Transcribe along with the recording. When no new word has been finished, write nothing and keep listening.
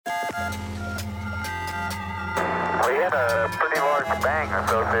hit a pretty large bang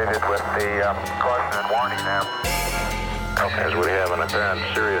associated with the caution and warning now. Okay, as we have an apparent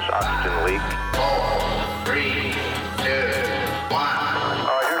serious oxygen leak. 4, 3, 2, 1.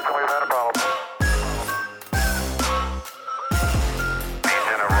 Houston, we've had a problem. He's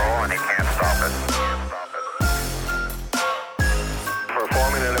in a roll and he can't stop it.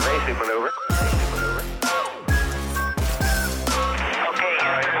 Performing an evasive maneuver. Okay,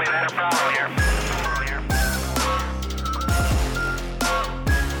 Houston, we've had a problem here.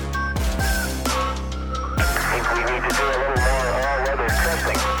 I think we need to do a little more all-weather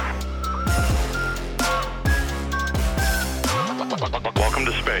testing. Welcome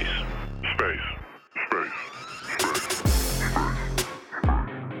to space.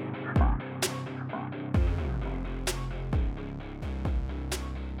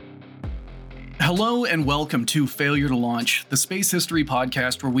 Hello and welcome to Failure to Launch, the space history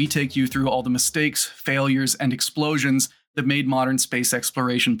podcast where we take you through all the mistakes, failures, and explosions that made modern space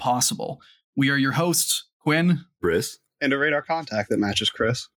exploration possible. We are your hosts, Quinn, Briss, and a radar contact that matches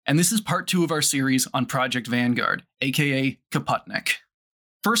Chris. and this is part 2 of our series on Project Vanguard, aka Kaputnik.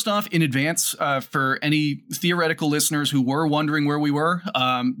 First off, in advance, for any theoretical listeners who were wondering where we were,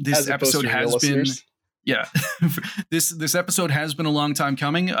 this As opposed episode to real has been... listeners. Yeah, this episode has been a long time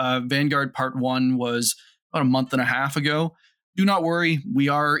coming. Vanguard Part 1 was about a month and a half ago. Do not worry, we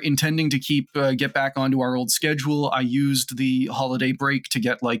are intending to get back onto our old schedule. I used the holiday break to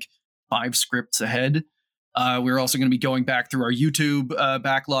get like 5 scripts ahead. We're also going to be going back through our YouTube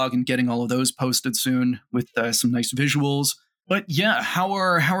backlog and getting all of those posted soon with some nice visuals. But yeah, how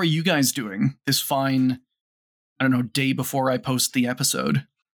are you guys doing this fine, I don't know, day before I post the episode?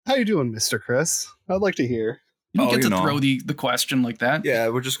 How you doing, Mr. Chris? I'd like to hear. You don't Oh, get you to know. throw the question like that. Yeah,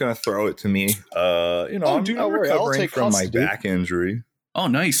 we're just gonna throw it to me. I'm do not worry, I'll recovering take from my custody. back injury. Oh,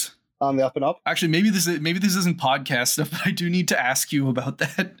 nice. On the up and up. Actually, maybe this isn't podcast stuff, but I do need to ask you about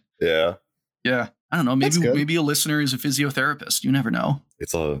that. Yeah, Yeah, I don't know. That's good. Maybe a listener is a physiotherapist. You never know.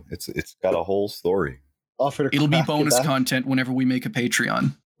 it's got a whole story. Offer to It'll be crack bonus that content whenever we make a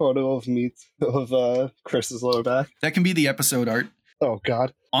Patreon. photo of Chris's lower back. That can be the episode art. Oh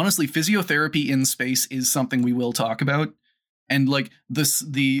God. Honestly, physiotherapy in space is something we will talk about, and like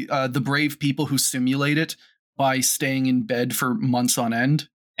the brave people who simulate it by staying in bed for months on end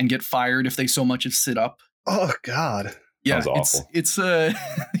and get fired if they so much as sit up. Oh God. Yeah, Sounds awful. it's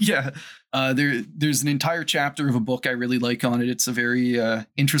yeah. There's an entire chapter of a book I really like on it. It's a very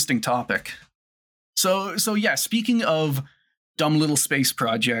interesting topic. So yeah, speaking of dumb little space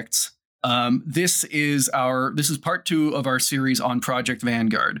projects, this is part 2 of our series on Project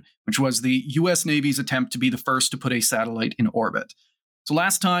Vanguard, which was the US Navy's attempt to be the first to put a satellite in orbit. So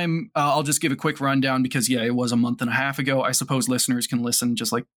last time, I'll just give a quick rundown because yeah, it was a month and a half ago. I suppose listeners can listen,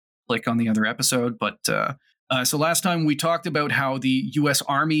 just like click on the other episode. But so last time we talked about how the US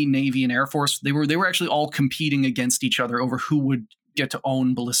Army, Navy, and Air Force, they were actually all competing against each other over who would get to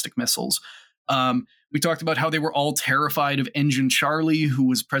own ballistic missiles. We talked about how they were all terrified of Engine Charlie, who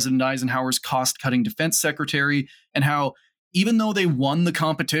was President Eisenhower's cost-cutting defense secretary, and how even though they won the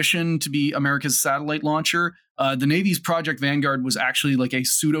competition to be America's satellite launcher, the Navy's Project Vanguard was actually like a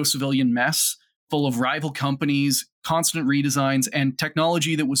pseudo-civilian mess full of rival companies, constant redesigns, and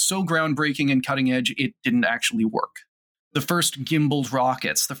technology that was so groundbreaking and cutting edge it didn't actually work. The first gimbaled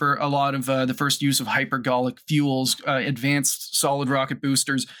rockets, the first use of hypergolic fuels, advanced solid rocket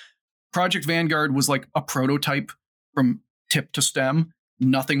boosters. Project Vanguard was like a prototype from tip to stem.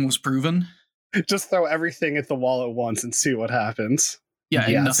 Nothing was proven. Just throw everything at the wall at once and see what happens. Yeah,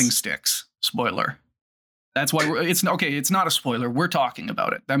 Yes. and nothing sticks. Spoiler. That's why it's not a spoiler. We're talking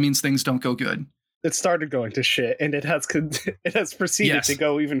about it. That means things don't go good. It started going to shit, and it has proceeded Yes. to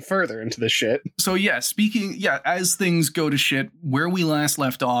go even further into the shit. So yeah, as things go to shit, where we last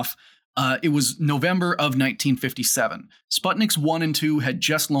left off, it was November of 1957. Sputniks 1 and 2 had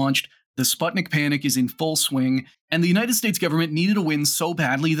just launched. The Sputnik panic is in full swing, and the United States government needed a win so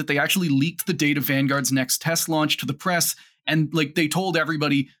badly that they actually leaked the date of Vanguard's next test launch to the press, and like they told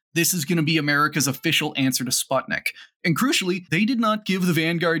everybody, this is going to be America's official answer to Sputnik. And crucially, they did not give the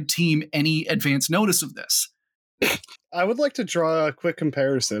Vanguard team any advance notice of this. I would like to draw a quick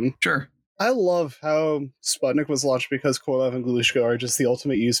comparison. Sure. I love how Sputnik was launched because Korolev and Glushko are just the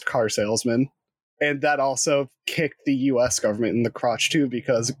ultimate used car salesman. And that also kicked the US government in the crotch too,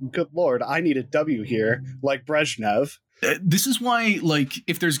 because good lord, I need a W here, like Brezhnev. This is why, like,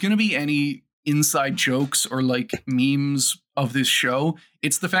 if there's going to be any inside jokes or like memes of this show,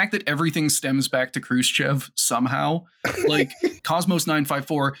 it's the fact that everything stems back to Khrushchev somehow. Like Cosmos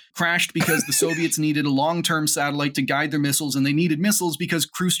 954 crashed because the Soviets needed a long-term satellite to guide their missiles, and they needed missiles because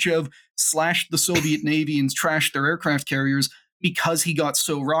Khrushchev slashed the Soviet Navy and trashed their aircraft carriers because he got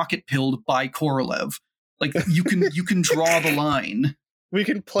so rocket-pilled by Korolev. Like, you can draw the line. We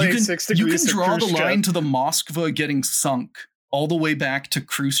can play 6 degrees. You can draw the Khrushchev. line to the Moskva getting sunk all the way back to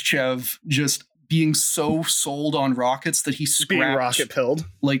Khrushchev just being so sold on rockets that he being scrapped rocket pilled.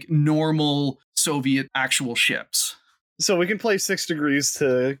 like normal Soviet actual ships. So we can play 6 degrees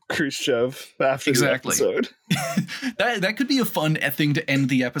to Khrushchev after Exactly. the episode. That could be a fun thing to end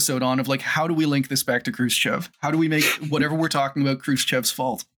the episode on, of like, how do we link this back to Khrushchev? How do we make whatever we're talking about Khrushchev's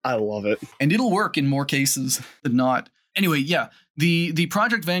fault? I love it. And it'll work in more cases than not. Anyway, yeah, the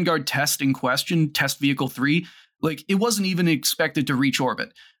Project Vanguard test in question, Test Vehicle 3, like, it wasn't even expected to reach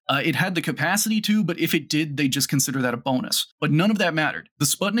orbit. It had the capacity to, but if it did, they just consider that a bonus. But none of that mattered. The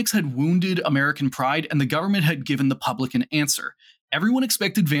Sputniks had wounded American pride, and the government had given the public an answer. Everyone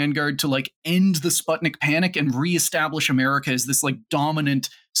expected Vanguard to like end the Sputnik panic and reestablish America as this like dominant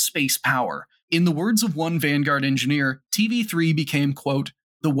space power. In the words of one Vanguard engineer, TV3 became, quote,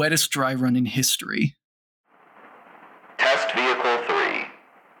 the wettest dry run in history. Test Vehicle 3.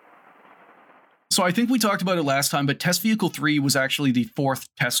 So I think we talked about it last time, but Test Vehicle 3 was actually the 4th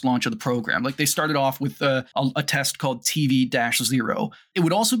test launch of the program. Like, they started off with a test called TV-0. It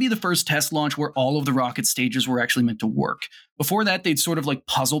would also be the first test launch where all of the rocket stages were actually meant to work. Before that, they'd sort of like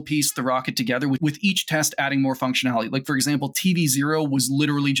puzzle piece the rocket together with each test adding more functionality. Like, for example, TV-0 was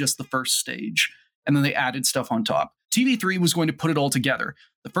literally just the first stage, and then they added stuff on top. TV3 was going to put it all together.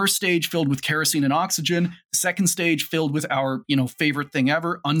 The first stage filled with kerosene and oxygen, the second stage filled with our, favorite thing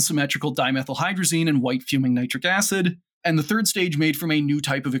ever, unsymmetrical dimethylhydrazine and white fuming nitric acid, and the third stage made from a new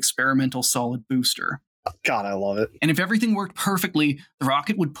type of experimental solid booster. God, I love it. And if everything worked perfectly, the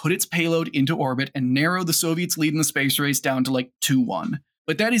rocket would put its payload into orbit and narrow the Soviets' lead in the space race down to like 2-1.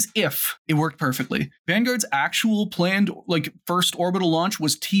 But that is if it worked perfectly. Vanguard's actual planned first orbital launch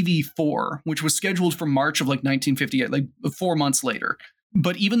was TV4, which was scheduled for March of 1958, 4 months later.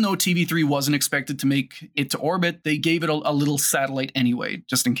 But even though TV3 wasn't expected to make it to orbit, they gave it a little satellite anyway,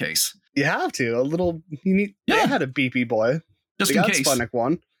 just in case. You have to. A little. They had a beepy boy. Just They in got case. Sputnik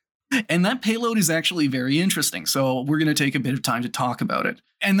 1. And that payload is actually very interesting, so we're going to take a bit of time to talk about it.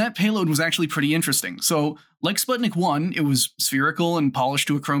 And that payload was actually pretty interesting. So, like Sputnik 1, it was spherical and polished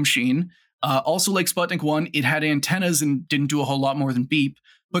to a chrome sheen. Also, like Sputnik 1, it had antennas and didn't do a whole lot more than beep.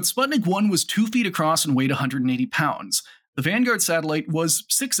 But Sputnik 1 was 2 feet across and weighed 180 pounds. The Vanguard satellite was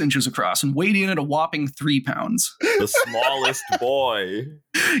 6 inches across and weighed in at a whopping 3 pounds. The smallest boy.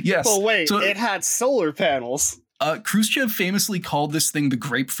 Yes. Oh, wait. So, It had solar panels. Khrushchev famously called this thing the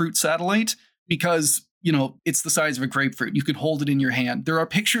grapefruit satellite because, it's the size of a grapefruit. You could hold it in your hand. There are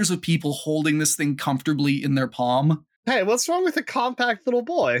pictures of people holding this thing comfortably in their palm. Hey, what's wrong with a compact little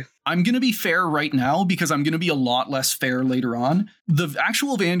boy? I'm going to be fair right now because I'm going to be a lot less fair later on. The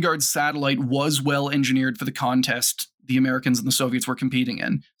actual Vanguard satellite was well engineered for the contest the Americans and the Soviets were competing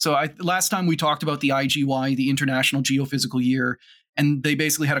in. So last time we talked about the IGY, the International Geophysical Year, and they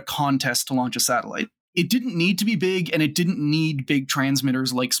basically had a contest to launch a satellite. It didn't need to be big, and it didn't need big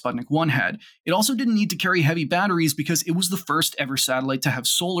transmitters like Sputnik 1 had. It also didn't need to carry heavy batteries because it was the first ever satellite to have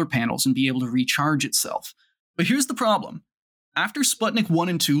solar panels and be able to recharge itself. But here's the problem. After Sputnik 1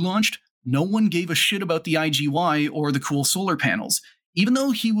 and 2 launched, no one gave a shit about the IGY or the cool solar panels. Even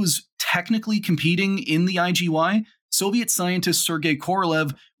though he was technically competing in the IGY, Soviet scientist Sergei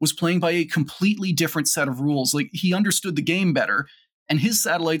Korolev was playing by a completely different set of rules. He understood the game better, and his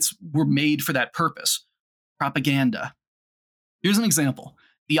satellites were made for that purpose. Propaganda. Here's an example.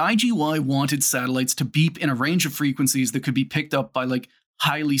 The IGY wanted satellites to beep in a range of frequencies that could be picked up by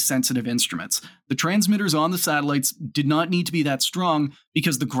highly sensitive instruments. The transmitters on the satellites did not need to be that strong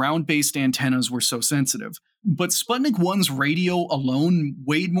because the ground-based antennas were so sensitive. But Sputnik 1's radio alone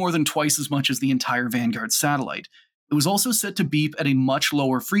weighed more than twice as much as the entire Vanguard satellite. It was also set to beep at a much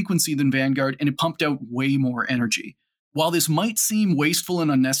lower frequency than Vanguard, and it pumped out way more energy. While this might seem wasteful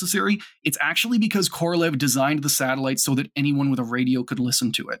and unnecessary, it's actually because Korolev designed the satellite so that anyone with a radio could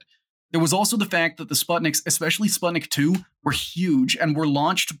listen to it. There was also the fact that the Sputniks, especially Sputnik 2, were huge and were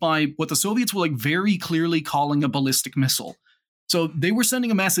launched by what the Soviets were very clearly calling a ballistic missile. So they were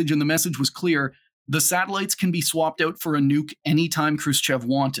sending a message, and the message was clear. The satellites can be swapped out for a nuke anytime Khrushchev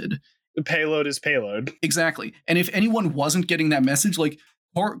wanted. The payload is payload. Exactly. And if anyone wasn't getting that message,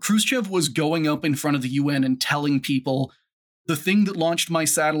 Khrushchev was going up in front of the UN and telling people, the thing that launched my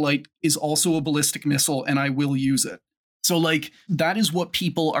satellite is also a ballistic missile and I will use it. So, like, that is what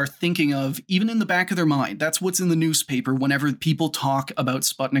people are thinking of, even in the back of their mind. That's what's in the newspaper whenever people talk about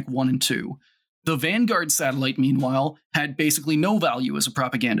Sputnik 1 and 2. The Vanguard satellite, meanwhile, had basically no value as a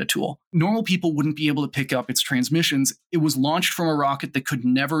propaganda tool. Normal people wouldn't be able to pick up its transmissions. It was launched from a rocket that could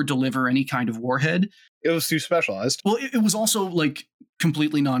never deliver any kind of warhead. It was too specialized. Well, it was also, like,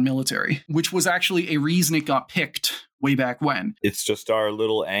 completely non-military, which was actually a reason it got picked way back when. It's just our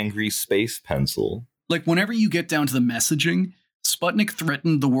little angry space pencil. Like, whenever you get down to the messaging, Sputnik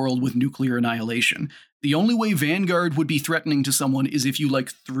threatened the world with nuclear annihilation. The only way Vanguard would be threatening to someone is if you, like,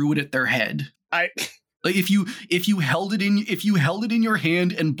 threw it at their head. Like, if you held it in your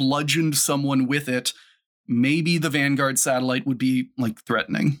hand and bludgeoned someone with it, maybe the Vanguard satellite would be, like,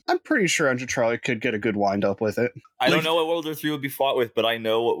 threatening. I'm pretty sure Engine Charlie could get a good wind up with it. I don't know what World War III would be fought with, but I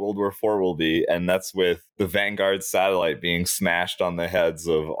know what World War IV will be, and that's with the Vanguard satellite being smashed on the heads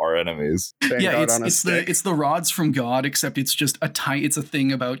of our enemies. Vanguard it's the rods from God, except it's just it's a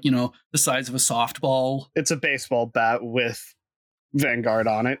thing about, you know, the size of a softball. It's a baseball bat with Vanguard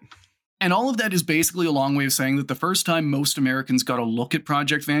on it. And all of that is basically a long way of saying that the first time most Americans got a look at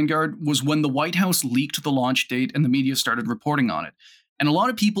Project Vanguard was when the White House leaked the launch date and the media started reporting on it. And a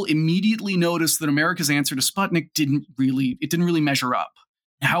lot of people immediately noticed that America's answer to Sputnik didn't really measure up.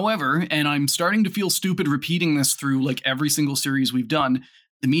 However, and I'm starting to feel stupid repeating this through like every single series we've done,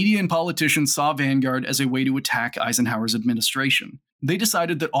 the media and politicians saw Vanguard as a way to attack Eisenhower's administration. They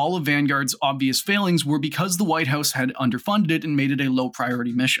decided that all of Vanguard's obvious failings were because the White House had underfunded it and made it a low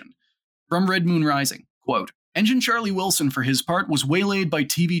priority mission. From Red Moon Rising, quote, Engine Charlie Wilson, for his part, was waylaid by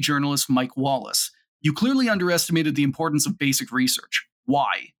TV journalist Mike Wallace. You clearly underestimated the importance of basic research.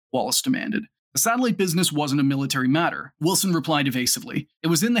 Why? Wallace demanded. The satellite business wasn't a military matter, Wilson replied evasively. It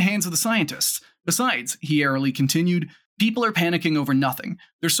was in the hands of the scientists. Besides, he airily continued, people are panicking over nothing.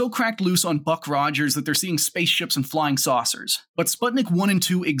 They're so cracked loose on Buck Rogers that they're seeing spaceships and flying saucers. But Sputnik 1 and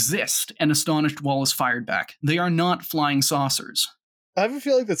 2 exist, and astonished Wallace fired back. They are not flying saucers. I have a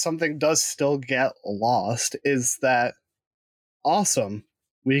feeling that something does still get lost, is that awesome,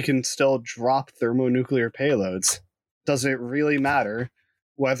 we can still drop thermonuclear payloads. Does it really matter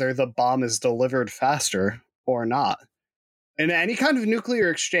whether the bomb is delivered faster or not? In any kind of nuclear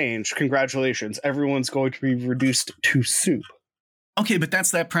exchange, congratulations, everyone's going to be reduced to soup. Okay, but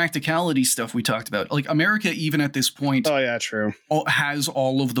that's that practicality stuff we talked about. Like, America, even at this point... Oh yeah, true. ...has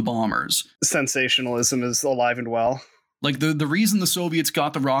all of the bombers. Sensationalism is alive and well. Like, the reason the Soviets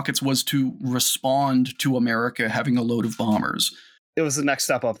got the rockets was to respond to America having a load of bombers. It was the next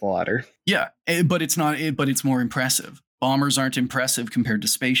step up the ladder. Yeah, but it's not. But it's more impressive. Bombers aren't impressive compared to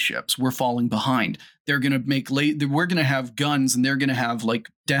spaceships. We're falling behind. They're gonna we're gonna have guns, and they're gonna have like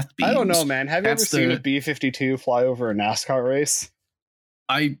death beams. I don't know, man. Have you ever seen a B-52 fly over a NASCAR race?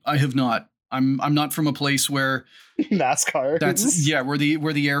 I have not. I'm not from a place where NASCAR.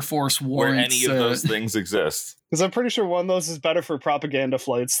 Where the Air Force warrants where any of those things exist. Because I'm pretty sure one of those is better for propaganda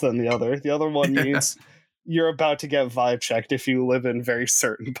flights than the other. The other one means you're about to get vibe checked if you live in very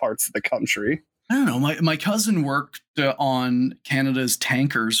certain parts of the country. I don't know. My cousin worked on Canada's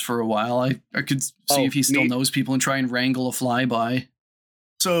tankers for a while. I could see if he still knows people and try and wrangle a flyby.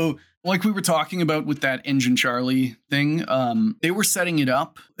 So, like we were talking about with that Engine Charlie thing, they were setting it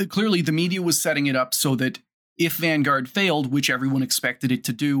up. Clearly, the media was setting it up so that if Vanguard failed, which everyone expected it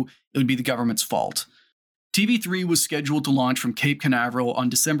to do, it would be the government's fault. TV3 was scheduled to launch from Cape Canaveral on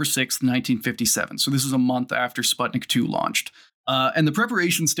December 6th, 1957. So this is a month after Sputnik 2 launched. And the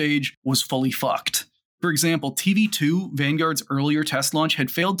preparation stage was fully fucked. For example, TV2, Vanguard's earlier test launch, had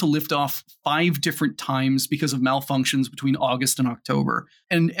failed to lift off 5 different times because of malfunctions between August and October.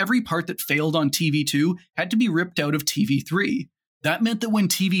 And every part that failed on TV2 had to be ripped out of TV3. That meant that when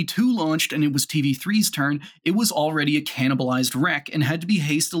TV2 launched and it was TV3's turn, it was already a cannibalized wreck and had to be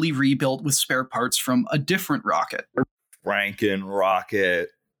hastily rebuilt with spare parts from a different rocket. Franken rocket.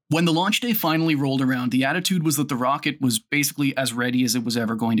 When the launch day finally rolled around, the attitude was that the rocket was basically as ready as it was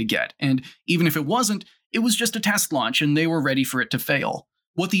ever going to get. And even if it wasn't, it was just a test launch and they were ready for it to fail.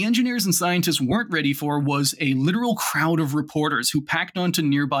 What the engineers and scientists weren't ready for was a literal crowd of reporters who packed onto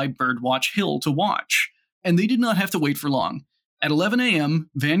nearby Birdwatch Hill to watch. And they did not have to wait for long. At 11 a.m.,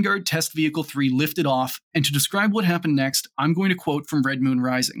 Vanguard Test Vehicle 3 lifted off, and to describe what happened next, I'm going to quote from Red Moon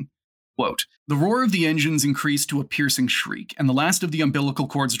Rising. Quote, the roar of the engines increased to a piercing shriek, and the last of the umbilical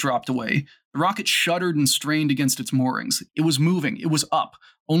cords dropped away. The rocket shuddered and strained against its moorings. It was moving. It was up.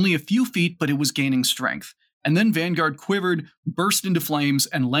 Only a few feet, but it was gaining strength. And then Vanguard quivered, burst into flames,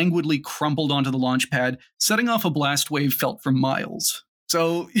 and languidly crumpled onto the launch pad, setting off a blast wave felt for miles.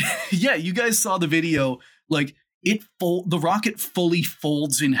 So, yeah, you guys saw the video. Like, the rocket fully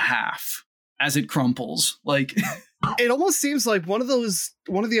folds in half as it crumples. Like, It almost seems like one of the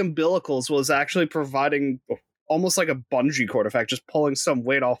umbilicals was actually providing almost like a bungee cord effect, just pulling some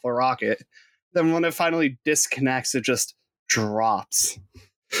weight off the rocket. Then when it finally disconnects, it just drops.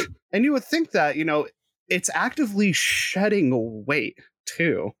 And you would think that, it's actively shedding weight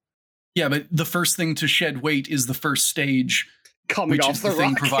too. yeah, but the first thing to shed weight is the first stage, Coming which off is the the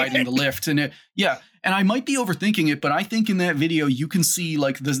thing rocket. providing the lift. And and I might be overthinking it, but I think in that video you can see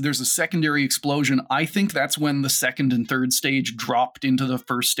like there's a secondary explosion. I think that's when the second and third stage dropped into the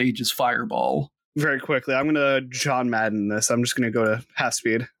first stage's fireball. Very quickly, I'm gonna John Madden this. I'm just gonna go to half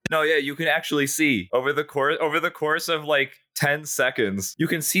speed. No, yeah, you can actually see over the course of like 10 seconds, you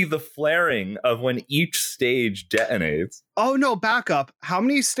can see the flaring of when each stage detonates. Oh no, back up. How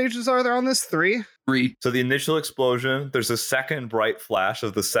many stages are there on this? 3? 3. So the initial explosion, there's a second bright flash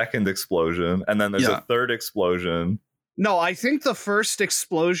of the second explosion, and then there's a third explosion. No, I think the first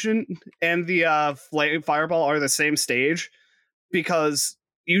explosion and the fireball are the same stage, because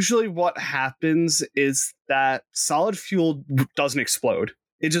usually what happens is that solid fuel doesn't explode.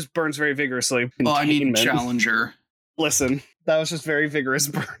 It just burns very vigorously. Oh, I mean Containment. Challenger. Listen, that was just very vigorous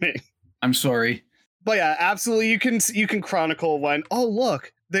burning. I'm sorry. But yeah, absolutely, you can chronicle when, oh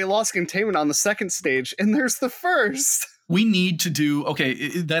look, they lost containment on the second stage, and there's the first. We need to do,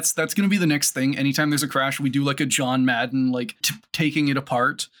 that's going to be the next thing. Anytime there's a crash, we do like a John Madden, like taking it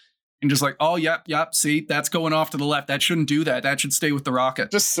apart and just like, oh, yep, see, that's going off to the left. That shouldn't do that. That should stay with the rocket.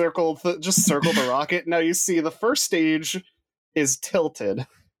 Just circle the rocket. Now you see the first stage is tilted.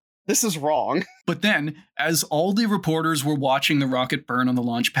 This is wrong. But then, as all the reporters were watching the rocket burn on the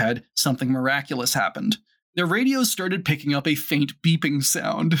launch pad, something miraculous happened. Their radios started picking up a faint beeping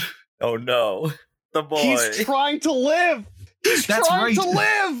sound. Oh no. The boy. He's trying to live. He's That's trying right. to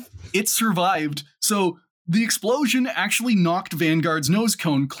live. It survived. So the explosion actually knocked Vanguard's nose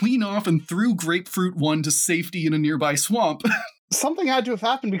cone clean off and threw Grapefruit 1 to safety in a nearby swamp. Something had to have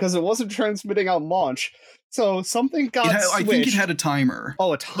happened because it wasn't transmitting on launch. So something got switched. I think it had a timer.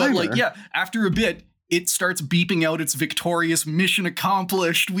 Oh, a timer. But after a bit, it starts beeping out its victorious mission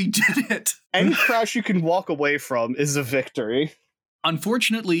accomplished. We did it. Any crash you can walk away from is a victory.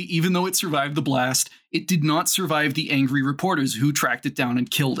 Unfortunately, even though it survived the blast, it did not survive the angry reporters who tracked it down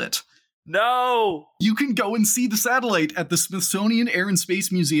and killed it. No! You can go and see the satellite at the Smithsonian Air and Space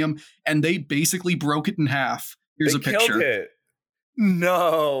Museum, and they basically broke it in half. Here's a picture. Killed it.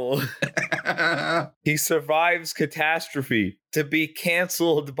 No. He survives catastrophe to be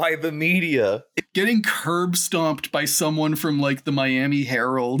canceled by the media. Getting curb stomped by someone from like the Miami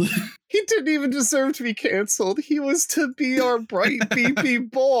Herald. He didn't even deserve to be canceled. He was to be our bright,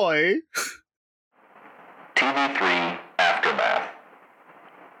 beepy boy. TV3 Aftermath.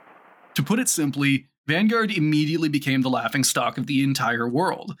 To put it simply, Vanguard immediately became the laughingstock of the entire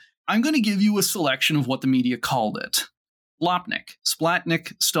world. I'm going to give you a selection of what the media called it. Lopnik,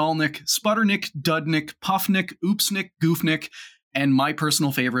 Splatnik, Stalnik, Sputternik, Dudnik, Puffnik, Oopsnik, Goofnik, and my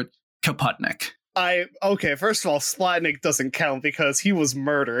personal favorite, Kaputnik. Okay, first of all, Splatnik doesn't count because he was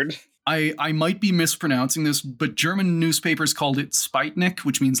murdered. I might be mispronouncing this, but German newspapers called it Spytnik,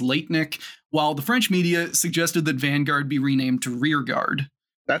 which means Latenik, while the French media suggested that Vanguard be renamed to Rearguard.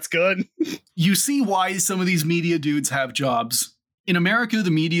 That's good. You see why some of these media dudes have jobs. In America,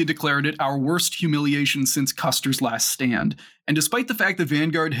 the media declared it our worst humiliation since Custer's last stand. And despite the fact that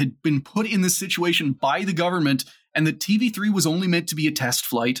Vanguard had been put in this situation by the government and that TV3 was only meant to be a test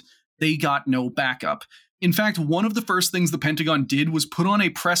flight, they got no backup. In fact, one of the first things the Pentagon did was put on a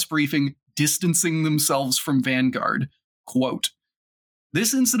press briefing distancing themselves from Vanguard. Quote,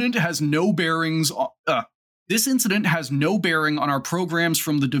 This incident has no bearing on our programs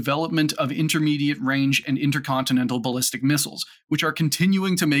from the development of intermediate range and intercontinental ballistic missiles, which are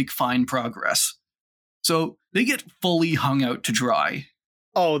continuing to make fine progress. So they get fully hung out to dry.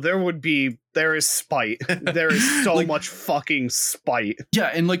 Oh, there is spite. There is so much fucking spite. Yeah,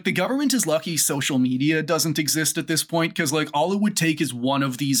 and the government is lucky social media doesn't exist at this point, because all it would take is one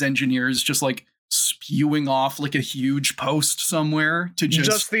of these engineers just spewing off a huge post somewhere to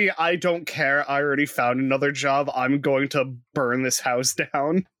just the I don't care, I already found another job, I'm going to burn this house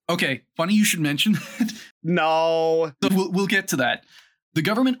down. Okay, funny you should mention that. No. So we'll get to that. The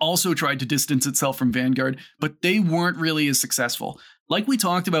government also tried to distance itself from Vanguard, but they weren't really as successful. Like we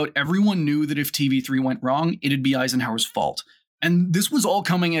talked about, everyone knew that if TV3 went wrong, it'd be Eisenhower's fault. And this was all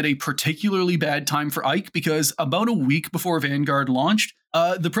coming at a particularly bad time for Ike, because about a week before Vanguard launched,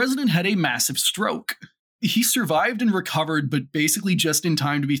 the president had a massive stroke. He survived and recovered, but basically just in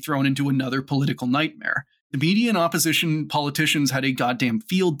time to be thrown into another political nightmare. The media and opposition politicians had a goddamn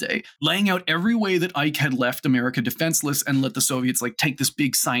field day, laying out every way that Ike had left America defenseless and let the Soviets take this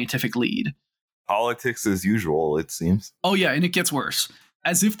big scientific lead. Politics as usual, it seems. Oh yeah, and it gets worse.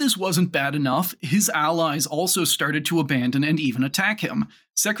 As if this wasn't bad enough, his allies also started to abandon and even attack him.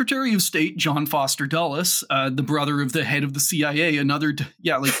 Secretary of State John Foster Dulles, the brother of the head of the CIA,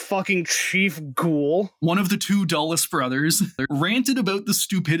 fucking Chief Ghoul, one of the two Dulles brothers, ranted about the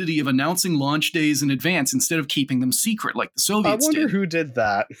stupidity of announcing launch days in advance instead of keeping them secret like the Soviets did. I wonder who did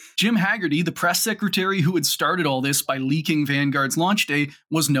that. Jim Haggerty, the press secretary who had started all this by leaking Vanguard's launch day,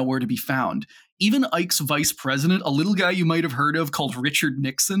 was nowhere to be found. Even Ike's vice president, a little guy you might have heard of called Richard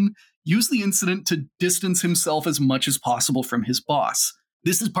Nixon, used the incident to distance himself as much as possible from his boss.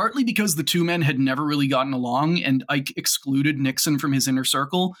 This is partly because the two men had never really gotten along and Ike excluded Nixon from his inner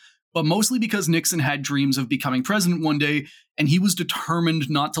circle, but mostly because Nixon had dreams of becoming president one day and he was determined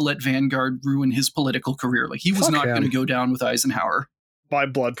not to let Vanguard ruin his political career. Like, he was not going to go down with Eisenhower. My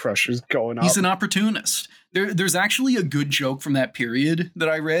blood pressure's going up. He's an opportunist. There's actually a good joke from that period that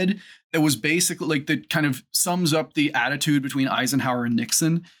I read that was basically like that kind of sums up the attitude between Eisenhower and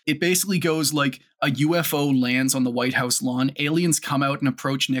Nixon. It basically goes like a UFO lands on the White House lawn, aliens come out and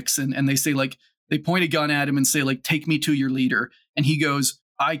approach Nixon, and they say like, they point a gun at him and say like, take me to your leader. And he goes,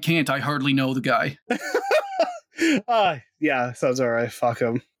 I can't, I hardly know the guy. Yeah, sounds all right. Fuck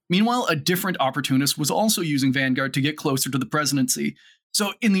him. Meanwhile, a different opportunist was also using Vanguard to get closer to the presidency.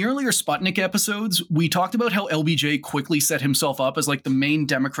 So in the earlier Sputnik episodes, we talked about how LBJ quickly set himself up as like the main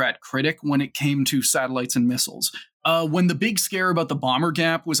Democrat critic when it came to satellites and missiles. When the big scare about the bomber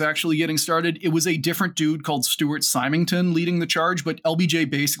gap was actually getting started, it was a different dude called Stuart Symington leading the charge, but LBJ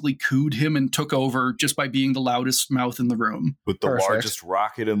basically cooed him and took over just by being the loudest mouth in the room. With the largest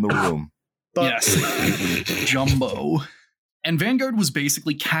rocket in the room. Yes. Jumbo. And Vanguard was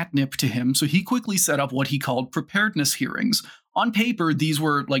basically catnip to him, so he quickly set up what he called preparedness hearings. On paper, these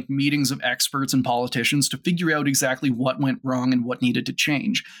were like meetings of experts and politicians to figure out exactly what went wrong and what needed to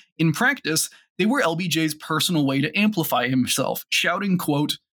change. In practice, they were LBJ's personal way to amplify himself, shouting,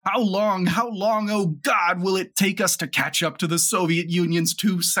 quote, how long, oh God, will it take us to catch up to the Soviet Union's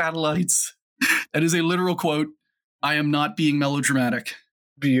 2 satellites? That is a literal quote. I am not being melodramatic.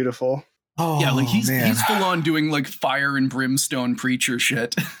 Beautiful. Oh, yeah, like he's full on doing like fire and brimstone preacher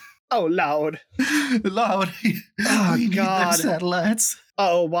shit. Oh, loud. Loud. Oh, we God. need them satellites.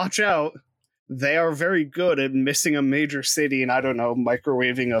 Oh, watch out. They are very good at missing a major city and, I don't know,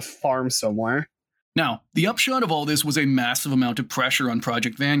 microwaving a farm somewhere. Now, the upshot of all this was a massive amount of pressure on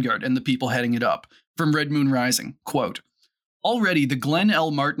Project Vanguard and the people heading it up. From Red Moon Rising, quote, already, the Glenn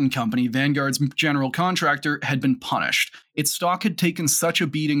L. Martin Company, Vanguard's general contractor, had been punished. Its stock had taken such a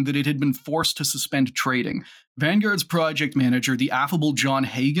beating that it had been forced to suspend trading. Vanguard's project manager, the affable John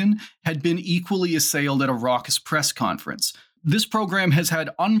Hagen, had been equally assailed at a raucous press conference. This program has had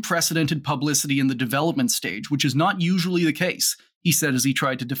unprecedented publicity in the development stage, which is not usually the case, he said as he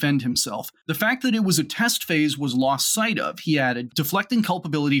tried to defend himself. The fact that it was a test phase was lost sight of, he added, deflecting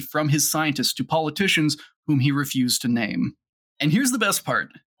culpability from his scientists to politicians whom he refused to name. And here's the best part.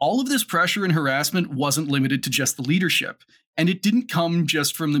 All of this pressure and harassment wasn't limited to just the leadership, and it didn't come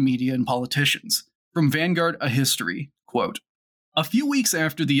just from the media and politicians. From Vanguard, a history, quote, a few weeks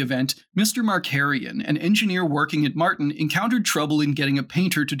after the event, Mr. Markarian, an engineer working at Martin, encountered trouble in getting a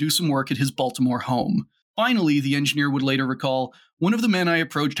painter to do some work at his Baltimore home. Finally, the engineer would later recall, one of the men I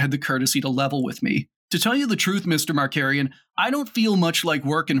approached had the courtesy to level with me. To tell you the truth, Mr. Markarian, I don't feel much like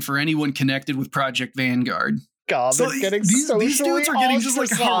working for anyone connected with Project Vanguard. God, so getting these dudes are getting just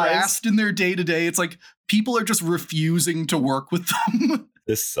like ostracized. harassed in their day-to-day. It's like people are just refusing to work with them.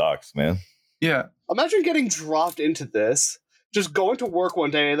 This sucks, man. Yeah. Imagine getting dropped into this, just going to work one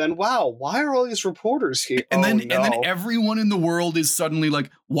day and then, wow, why are all these reporters here? And then everyone in the world is suddenly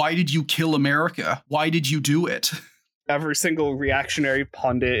like, why did you kill America? Why did you do it? Every single reactionary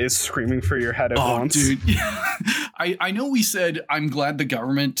pundit is screaming for your head at once. Dude. I know we said I'm glad the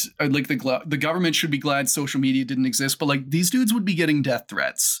government, the government should be glad social media didn't exist, but like these dudes would be getting death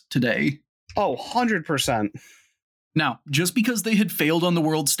threats today. Oh, 100%. Now, just because they had failed on the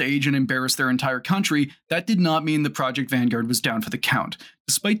world stage and embarrassed their entire country, that did not mean that Project Vanguard was down for the count.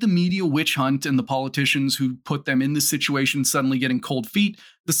 Despite the media witch hunt and the politicians who put them in this situation suddenly getting cold feet,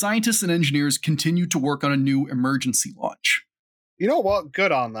 the scientists and engineers continued to work on a new emergency launch. You know what?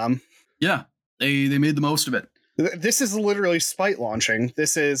 Good on them. Yeah, they made the most of it. This is literally spite launching.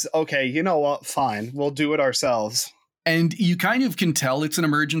 This is, okay, you know what? Fine. We'll do it ourselves. And you kind of can tell it's an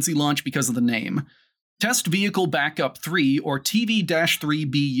emergency launch because of the name. Test Vehicle Backup 3, or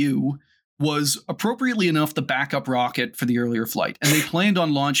TV-3BU, was appropriately enough the backup rocket for the earlier flight, and they planned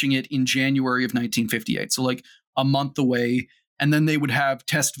on launching it in January of 1958, so like a month away, and then they would have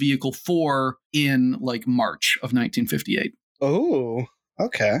Test Vehicle 4 in like March of 1958. Oh,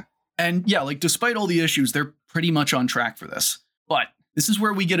 okay. And yeah, like despite all the issues, they're pretty much on track for this. But this is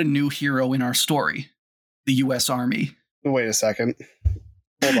where we get a new hero in our story, the US Army. Wait a second.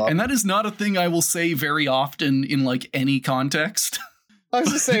 Hold on. And that is not a thing I will say very often in like any context. I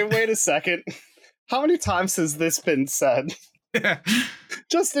was just saying, wait a second. How many times has this been said?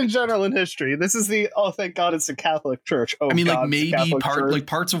 Just in general in history. This is the, oh, thank God it's a Catholic church. Oh, I mean, God, like maybe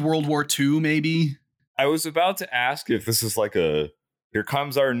parts of World War II, maybe. I was about to ask if this is like a here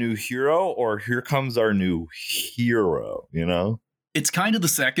comes our new hero or here comes our new hero, you know? It's kind of the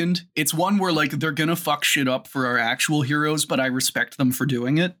second. It's one where like they're gonna fuck shit up for our actual heroes, but I respect them for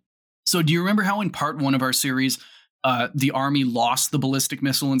doing it. So do you remember how in part 1 of our series, the Army lost the ballistic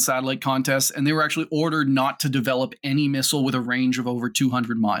missile and satellite contest, and they were actually ordered not to develop any missile with a range of over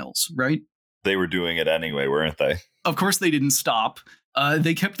 200 miles, right? They were doing it anyway, weren't they? Of course they didn't stop.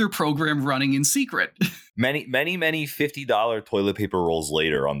 They kept their program running in secret. Many $50 toilet paper rolls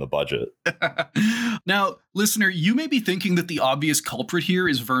later on the budget. Now, listener, you may be thinking that the obvious culprit here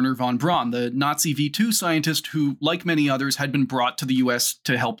is Wernher von Braun, the Nazi V2 scientist who, like many others, had been brought to the US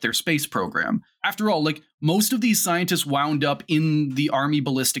to help their space program. After all, like most of these scientists wound up in the Army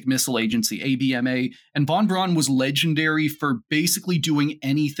Ballistic Missile Agency, ABMA, and von Braun was legendary for basically doing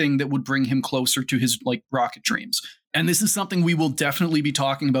anything that would bring him closer to his like rocket dreams. And this is something we will definitely be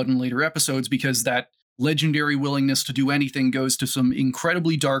talking about in later episodes because that legendary willingness to do anything goes to some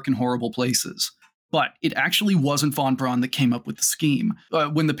incredibly dark and horrible places. But it actually wasn't von Braun that came up with the scheme.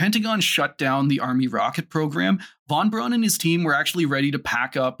 When the Pentagon shut down the Army rocket program, von Braun and his team were actually ready to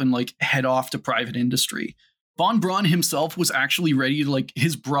pack up and like head off to private industry. Von Braun himself was actually ready to like,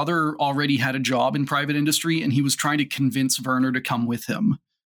 his brother already had a job in private industry and he was trying to convince Wernher to come with him.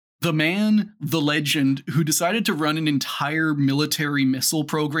 The man, the legend, who decided to run an entire military missile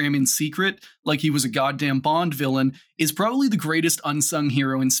program in secret, like he was a goddamn Bond villain, is probably the greatest unsung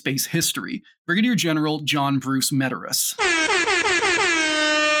hero in space history, Brigadier General John Bruce Medorus.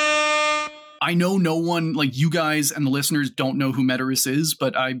 I know no one, like you guys and the listeners, don't know who Medorus is,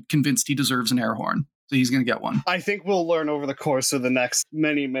 but I'm convinced he deserves an air horn, so he's going to get one. I think we'll learn over the course of the next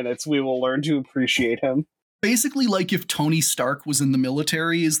many minutes, we will learn to appreciate him. Basically, like if Tony Stark was in the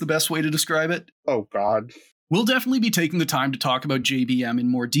military is the best way to describe it. Oh, God. We'll definitely be taking the time to talk about JBM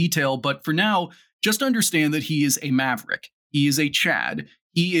in more detail, but for now, just understand that he is a maverick. He is a Chad.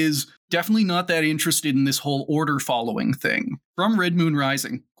 He is definitely not that interested in this whole order following thing. From Red Moon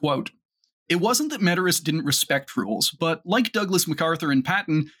Rising, quote, "It wasn't that Medorus didn't respect rules, but like Douglas MacArthur and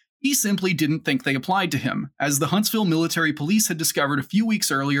Patton, he simply didn't think they applied to him, as the Huntsville Military Police had discovered a few weeks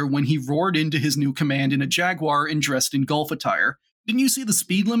earlier when he roared into his new command in a Jaguar and dressed in golf attire. Didn't you see the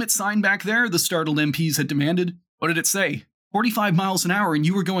speed limit sign back there? The startled MPs had demanded. What did it say? 45 miles an hour and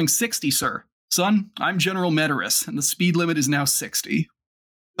you were going 60, sir. Son, I'm General Medorus, and the speed limit is now 60.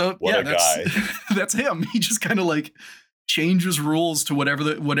 So, What a guy. That's him. He just kind of like changes rules to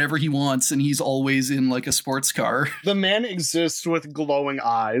whatever he wants, and he's always in like a sports car. The man exists with glowing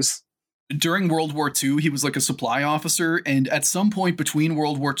eyes. During World War II, he was like a supply officer, and at some point between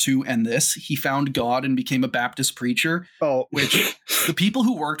World War II and this, he found God and became a Baptist preacher. Oh, which the people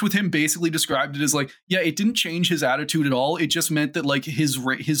who worked with him basically described it as like, yeah, it didn't change his attitude at all. It just meant that like his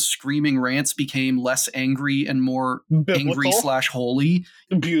screaming rants became less angry and more angry/holy.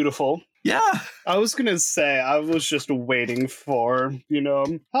 Beautiful. Yeah. I was gonna say, I was just waiting for,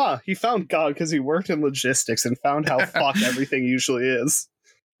 he found God because he worked in logistics and found how fucked everything usually is.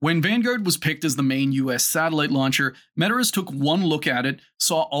 When Vanguard was picked as the main US satellite launcher, Medorus took one look at it,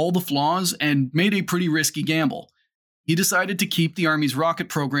 saw all the flaws, and made a pretty risky gamble. He decided to keep the Army's rocket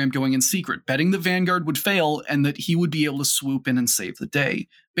program going in secret, betting that Vanguard would fail and that he would be able to swoop in and save the day.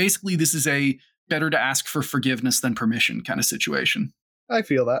 Basically, this is a better to ask for forgiveness than permission kind of situation. I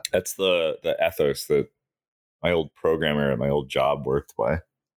feel that. That's the ethos that my old programmer at my old job worked by.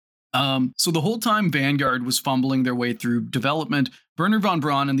 So the whole time Vanguard was fumbling their way through development, Wernher von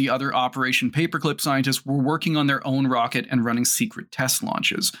Braun and the other Operation Paperclip scientists were working on their own rocket and running secret test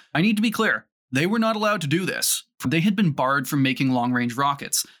launches. I need to be clear, they were not allowed to do this. They had been barred from making long-range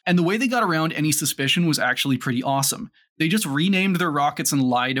rockets, and the way they got around any suspicion was actually pretty awesome. They just renamed their rockets and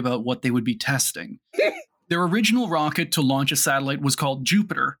lied about what they would be testing. Their original rocket to launch a satellite was called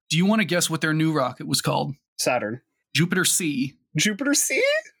Jupiter. Do you want to guess what their new rocket was called? Saturn. Jupiter C. Jupiter C?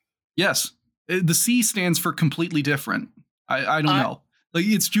 Yes. The C stands for completely different. I don't know. Like,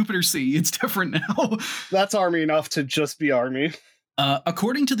 it's Jupiter C. It's different now. That's Army enough to just be Army.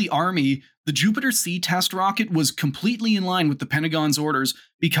 According to the Army, the Jupiter C test rocket was completely in line with the Pentagon's orders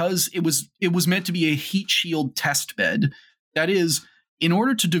because it was meant to be a heat shield test bed. That is, In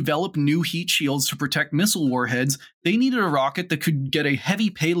order to develop new heat shields to protect missile warheads, they needed a rocket that could get a heavy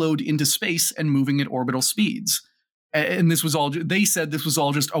payload into space and moving at orbital speeds. And this was all, they said this was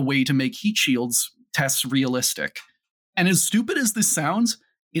all just a way to make heat shields tests realistic. And as stupid as this sounds,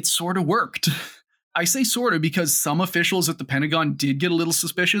 it sort of worked. I say sort of because some officials at the Pentagon did get a little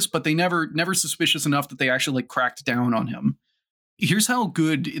suspicious, but they never suspicious enough that they actually cracked down on him. Here's how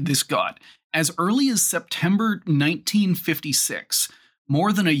good this got. As early as September 1956,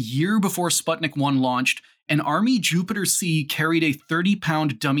 more than a year before Sputnik 1 launched, an Army Jupiter C carried a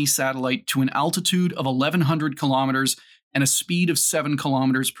 30-pound dummy satellite to an altitude of 1,100 kilometers and a speed of 7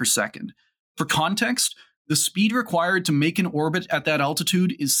 kilometers per second. For context, the speed required to make an orbit at that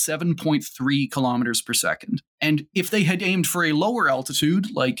altitude is 7.3 kilometers per second. And if they had aimed for a lower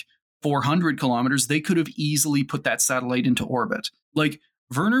altitude, like 400 kilometers, they could have easily put that satellite into orbit. Like,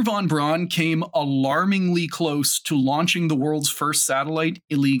 Wernher von Braun came alarmingly close to launching the world's first satellite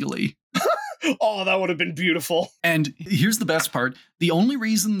illegally. Oh, that would have been beautiful. And here's the best part. The only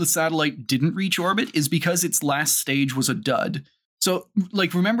reason the satellite didn't reach orbit is because its last stage was a dud. So,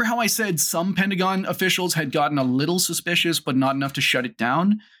 like, remember how I said some Pentagon officials had gotten a little suspicious, but not enough to shut it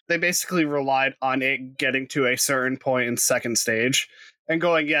down? They basically relied on it getting to a certain point in second stage and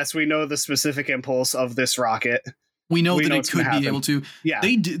going, yes, we know the specific impulse of this rocket. We know that it could be able to. Yeah.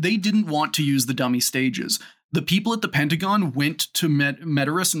 They didn't want to use the dummy stages. The people at the Pentagon went to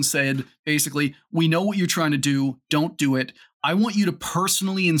Meteorus and said, basically, we know what you're trying to do. Don't do it. I want you to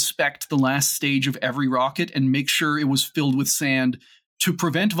personally inspect the last stage of every rocket and make sure it was filled with sand to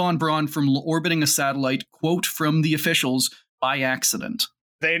prevent von Braun from orbiting a satellite, quote, from the officials, by accident.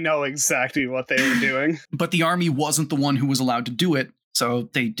 They know exactly what they were doing. But the Army wasn't the one who was allowed to do it, so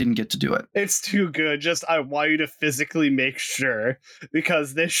they didn't get to do it. It's too good. Just, I want you to physically make sure,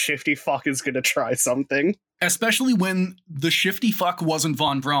 because this shifty fuck is going to try something. Especially when the shifty fuck wasn't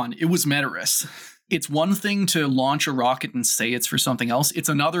von Braun, it was Meteorus. It's one thing to launch a rocket and say it's for something else. It's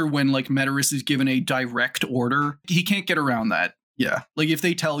another when, like, Meteorus is given a direct order. He can't get around that. Yeah. Like, if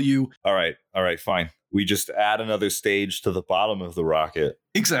they tell you... All right, fine. We just add another stage to the bottom of the rocket.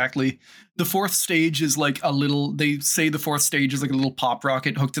 Exactly. The fourth stage is like a little... They say the fourth stage is like a little pop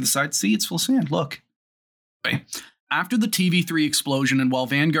rocket hooked to the side. See, it's full of sand. Look. Anyway, after the TV3 explosion and while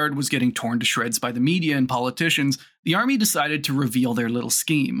Vanguard was getting torn to shreds by the media and politicians, the Army decided to reveal their little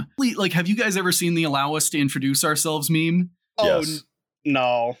scheme. Like, have you guys ever seen the "allow us to introduce ourselves" meme? Oh, Yes.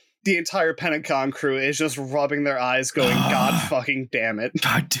 No. The entire Pentagon crew is just rubbing their eyes going, God fucking damn it.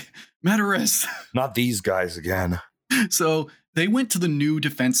 God, Meteorus. Not these guys again. So they went to the new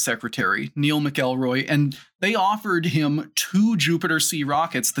defense secretary, Neil McElroy, and they offered him 2 Jupiter C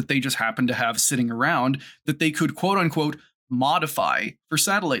rockets that they just happened to have sitting around that they could, quote unquote, modify for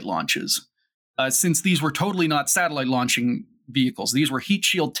satellite launches. Since these were totally not satellite launching vehicles, these were heat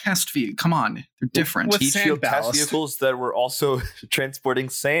shield test vehicles. Come on, they're different. With Heat sand shield test ballast. vehicles that were also transporting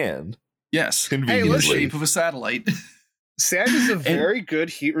sand. Yes, in the Conveniently. shape of a satellite. Sand is a very good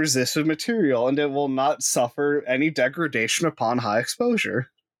heat-resistant material, and it will not suffer any degradation upon high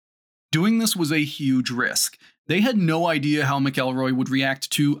exposure. Doing this was a huge risk. They had no idea how McElroy would react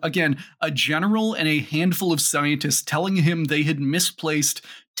to, again, a general and a handful of scientists telling him they had misplaced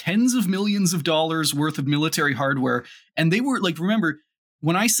tens of millions of dollars worth of military hardware. And they were, like, remember,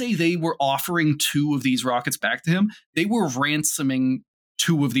 when I say they were offering 2 of these rockets back to him, they were ransoming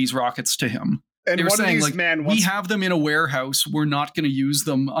 2 of these rockets to him. And They were one of saying, these like, men we wants have them in a warehouse. We're not going to use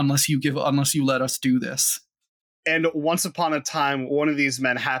them unless you let us do this. And once upon a time, one of these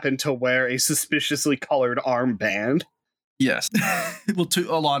men happened to wear a suspiciously colored armband. Yes. Well,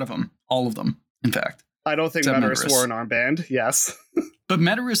 a lot of them. All of them, in fact. I don't think Except Meteorus Meteorus. wore an armband. Yes. But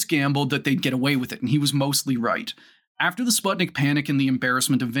Meteorus gambled that they'd get away with it, and he was mostly right. After the Sputnik panic and the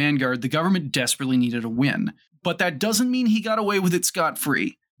embarrassment of Vanguard, the government desperately needed a win. But that doesn't mean he got away with it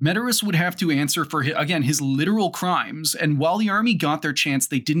scot-free. Meteorus would have to answer for, his literal crimes, and while the Army got their chance,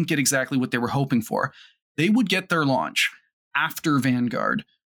 they didn't get exactly what they were hoping for. They would get their launch after Vanguard.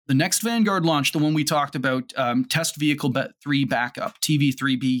 The next Vanguard launch, the one we talked about, Test Vehicle 3 Backup,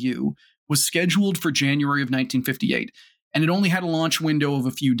 TV3BU, was scheduled for January of 1958, and it only had a launch window of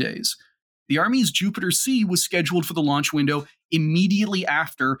a few days. The Army's Jupiter C was scheduled for the launch window immediately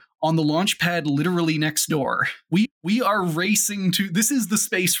after, on the launch pad literally next door. We are racing to... This is the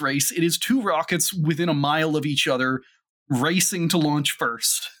space race. It is 2 rockets within a mile of each other, racing to launch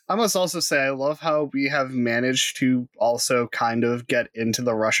first. I must also say, I love how we have managed to also kind of get into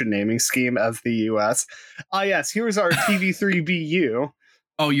the Russian naming scheme as the US. Ah, yes, here's our TV3BU.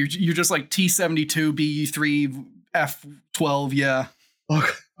 Oh, you're just like T-72, BE-3, F-12, yeah. All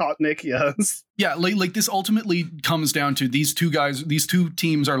Sputnik, yes. Yeah, like this ultimately comes down to these two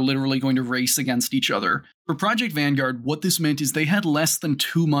teams are literally going to race against each other. For Project Vanguard, what this meant is they had less than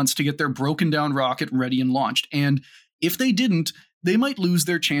 2 months to get their broken down rocket ready and launched, and if they didn't, they might lose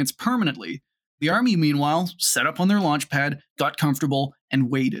their chance permanently. The Army, meanwhile, set up on their launch pad, got comfortable, and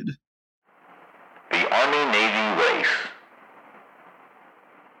waited. The Army-Navy race.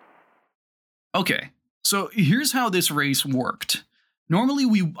 Okay, so here's how this race worked.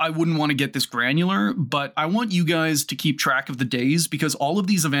 Normally, I wouldn't want to get this granular, but I want you guys to keep track of the days because all of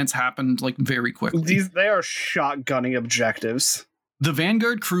these events happened like very quickly. They are shotgunning objectives. The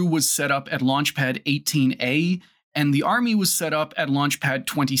Vanguard crew was set up at Launch Pad 18A, and the Army was set up at Launch Pad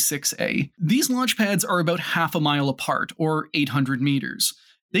 26A. These launch pads are about half a mile apart, or 800 meters.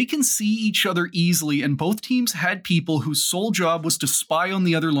 They can see each other easily, and both teams had people whose sole job was to spy on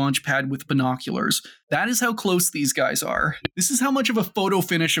the other launch pad with binoculars. That is how close these guys are. This is how much of a photo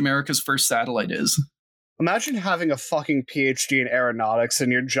finish America's first satellite is. Imagine having a fucking PhD in aeronautics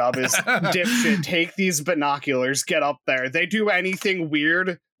and your job is, dipshit, take these binoculars, get up there. They do anything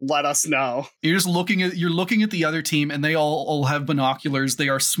weird, let us know. You're looking at the other team, and they all have binoculars. They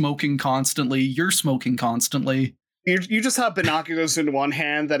are smoking constantly. You're smoking constantly. You just have binoculars in one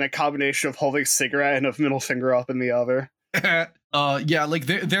hand, then a combination of holding a cigarette and a middle finger up in the other. Yeah, like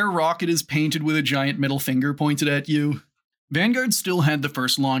their rocket is painted with a giant middle finger pointed at you. Vanguard still had the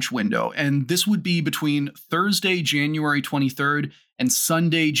first launch window, and this would be between Thursday, January 23rd, and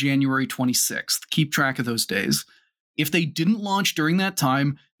Sunday, January 26th. Keep track of those days. If they didn't launch during that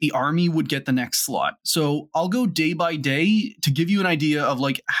time, the Army would get the next slot. So I'll go day by day to give you an idea of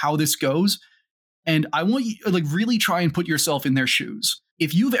like how this goes. And I want you like really try and put yourself in their shoes.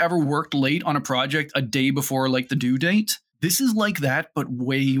 If you've ever worked late on a project a day before like the due date, this is like that, but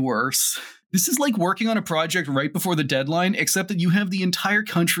way worse. This is like working on a project right before the deadline, except that you have the entire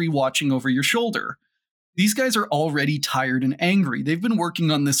country watching over your shoulder. These guys are already tired and angry. They've been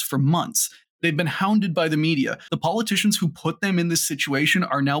working on this for months. They've been hounded by the media. The politicians who put them in this situation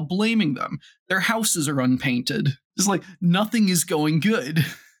are now blaming them. Their houses are unpainted. It's like nothing is going good.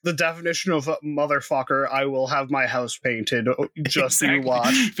 The definition of motherfucker, I will have my house painted, just so you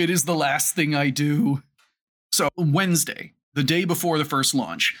watch. If it is the last thing I do. So Wednesday, the day before the first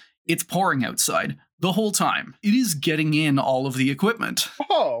launch, it's pouring outside the whole time. It is getting in all of the equipment.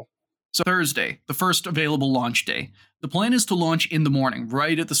 Oh. So Thursday, the first available launch day. The plan is to launch in the morning,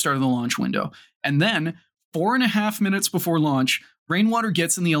 right at the start of the launch window. And then, 4.5 minutes before launch, rainwater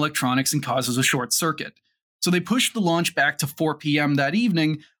gets in the electronics and causes a short circuit. So they pushed the launch back to 4 p.m. that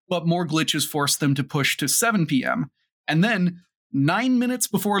evening, but more glitches forced them to push to 7 p.m. And then, 9 minutes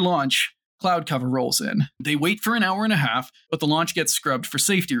before launch, cloud cover rolls in. They wait for an hour and a half, but the launch gets scrubbed for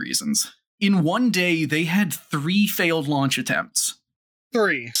safety reasons. In one day, they had 3 failed launch attempts.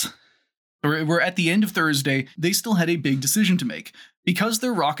 3. We're at the end of Thursday, they still had a big decision to make. Because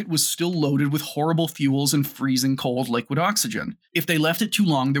their rocket was still loaded with horrible fuels and freezing cold liquid oxygen. If they left it too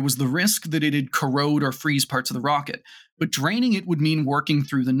long, there was the risk that it'd corrode or freeze parts of the rocket. But draining it would mean working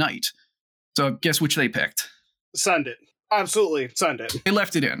through the night. So guess which they picked? Send it. Absolutely, send it. They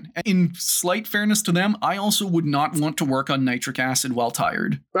left it in. In slight fairness to them, I also would not want to work on nitric acid while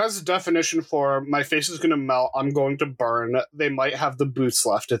tired. That's a definition for my face is going to melt, I'm going to burn. They might have the boots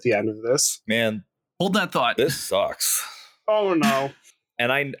left at the end of this. Man, hold that thought. This sucks. Oh no.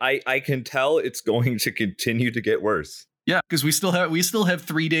 And I can tell it's going to continue to get worse. Yeah, because we still have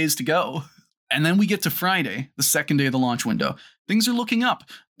 3 days to go. And then we get to Friday, the second day of the launch window. Things are looking up.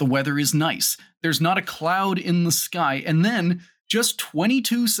 The weather is nice. There's not a cloud in the sky. And then, just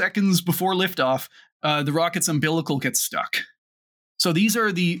 22 seconds before liftoff, the rocket's umbilical gets stuck. So these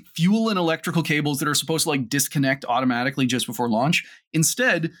are the fuel and electrical cables that are supposed to like disconnect automatically just before launch.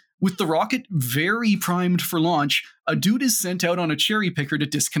 Instead, with the rocket very primed for launch, a dude is sent out on a cherry picker to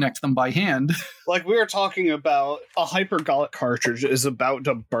disconnect them by hand. Like we were talking about, a hypergolic cartridge is about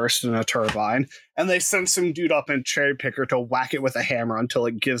to burst in a turbine, and they send some dude up in cherry picker to whack it with a hammer until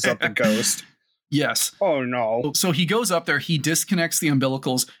it gives up the ghost. Yes. Oh no. So he goes up there, he disconnects the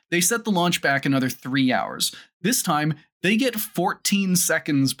umbilicals, they set the launch back another 3 hours. This time, they get 14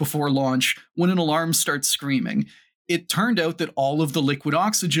 seconds before launch when an alarm starts screaming. It turned out that all of the liquid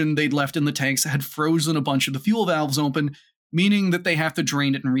oxygen they'd left in the tanks had frozen a bunch of the fuel valves open, meaning that they have to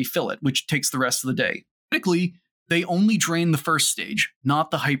drain it and refill it, which takes the rest of the day. Critically, they only drain the first stage, not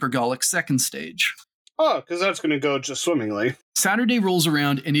the hypergolic second stage. Oh, because that's going to go just swimmingly. Saturday rolls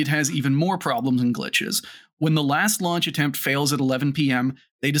around and it has even more problems and glitches. When the last launch attempt fails at 11 p.m.,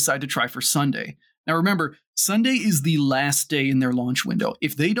 they decide to try for Sunday. Now remember, Sunday is the last day in their launch window.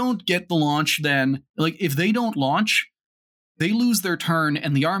 If they don't get the launch then, if they don't launch, They lose their turn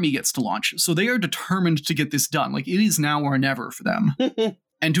and the Army gets to launch. So they are determined to get this done. Like, it is now or never for them.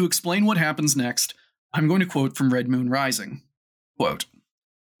 And to explain what happens next, I'm going to quote from Red Moon Rising. Quote,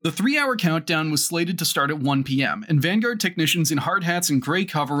 "The 3-hour countdown was slated to start at 1 p.m., and Vanguard technicians in hard hats and gray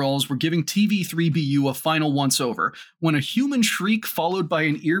coveralls were giving TV-3BU a final once-over, when a human shriek followed by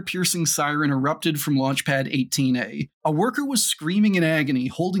an ear-piercing siren erupted from Launchpad 18A. A worker was screaming in agony,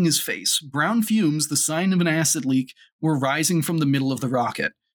 holding his face. Brown fumes, the sign of an acid leak, were rising from the middle of the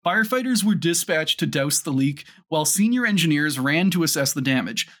rocket. Firefighters were dispatched to douse the leak, while senior engineers ran to assess the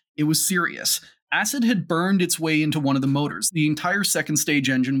damage. It was serious. Acid had burned its way into one of the motors. The entire second stage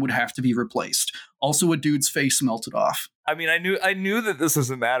engine would have to be replaced. Also, a dude's face melted off." I mean, I knew that this was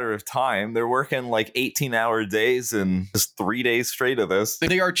a matter of time. They're working like 18-hour days and just 3 days straight of this.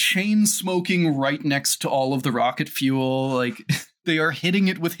 They are chain smoking right next to all of the rocket fuel. Like, they are hitting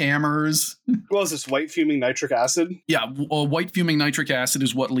it with hammers. What was this, white fuming nitric acid? Yeah, white fuming nitric acid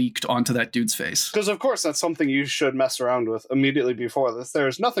is what leaked onto that dude's face. Because, of course, that's something you should mess around with immediately before this.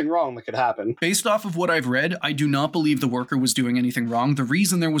 There's nothing wrong that could happen. Based off of what I've read, I do not believe the worker was doing anything wrong. The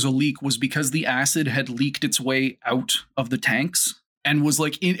reason there was a leak was because the acid had leaked its way out of the tanks and was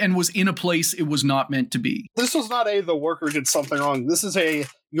in a place it was not meant to be. This was not the worker did something wrong. This is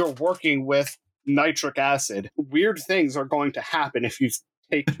you're working with nitric acid. Weird things are going to happen if you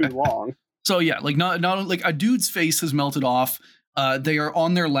take too long. So yeah, like not like a dude's face has melted off. They are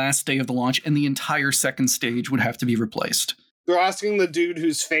on their last day of the launch, and the entire second stage would have to be replaced. They're asking the dude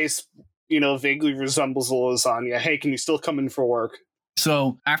whose face, vaguely resembles a lasagna, "Hey, can you still come in for work?"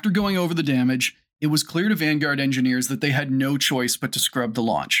 So after going over the damage, it was clear to Vanguard engineers that they had no choice but to scrub the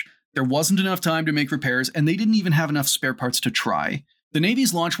launch. There wasn't enough time to make repairs, and they didn't even have enough spare parts to try. The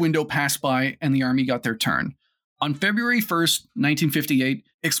Navy's launch window passed by, and the Army got their turn. On February 1st, 1958,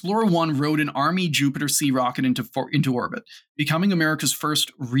 Explorer 1 rode an Army Jupiter C rocket into orbit, becoming America's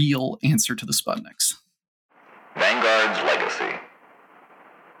first real answer to the Sputniks. Vanguard's legacy.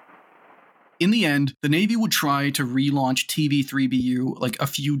 In the end, the Navy would try to relaunch TV-3BU like a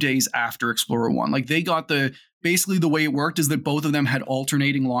few days after Explorer 1. Like, they got basically the way it worked is that both of them had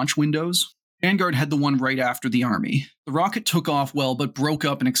alternating launch windows. Vanguard had the one right after the Army. The rocket took off well, but broke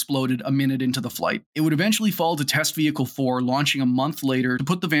up and exploded a minute into the flight. It would eventually fall to Test Vehicle 4, launching a month later to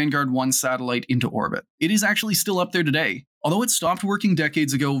put the Vanguard 1 satellite into orbit. It is actually still up there today. Although it stopped working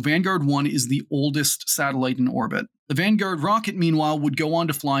decades ago, Vanguard 1 is the oldest satellite in orbit. The Vanguard rocket, meanwhile, would go on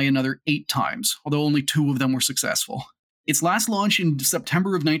to fly another 8 times, although only 2 of them were successful. Its last launch in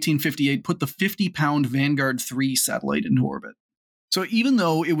September of 1958 put the 50-pound Vanguard 3 satellite into orbit. So even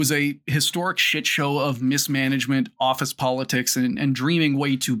though it was a historic shit show of mismanagement, office politics, and dreaming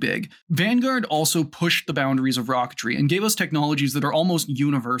way too big, Vanguard also pushed the boundaries of rocketry and gave us technologies that are almost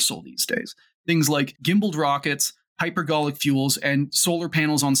universal these days. Things like gimbaled rockets, hypergolic fuels, and solar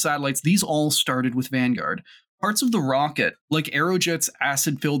panels on satellites, these all started with Vanguard. Parts of the rocket, like Aerojet's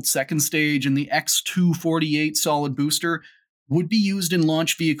acid-filled second stage and the X-248 solid booster, would be used in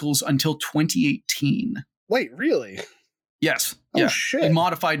launch vehicles until 2018. Wait, really? Yes. Oh, yeah. shit. In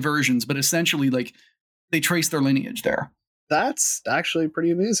modified versions, but essentially, like, they trace their lineage there. That's actually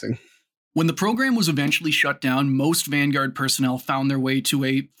pretty amazing. When the program was eventually shut down, most Vanguard personnel found their way to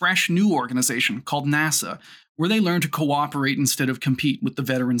a fresh new organization called NASA, where they learned to cooperate instead of compete with the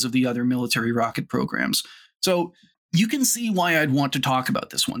veterans of the other military rocket programs. So you can see why I'd want to talk about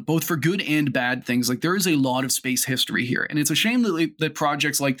this one, both for good and bad things. Like, there is a lot of space history here, and it's a shame that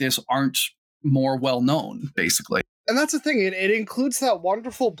projects like this aren't more well known, basically. And that's the thing, it includes that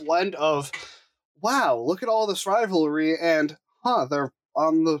wonderful blend of, wow, look at all this rivalry, and, they're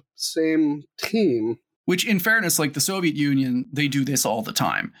on the same team. Which, in fairness, like the Soviet Union, they do this all the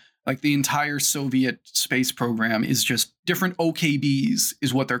time. Like, the entire Soviet space program is just different OKBs,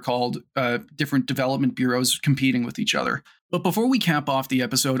 is what they're called, different development bureaus competing with each other. But before we cap off the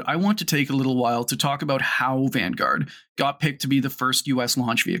episode, I want to take a little while to talk about how Vanguard got picked to be the first US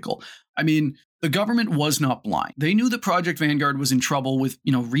launch vehicle. I mean, the government was not blind. They knew that Project Vanguard was in trouble with,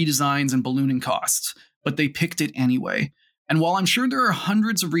 redesigns and ballooning costs, but they picked it anyway. And while I'm sure there are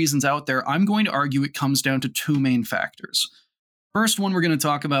hundreds of reasons out there, I'm going to argue it comes down to 2 main factors. First one we're going to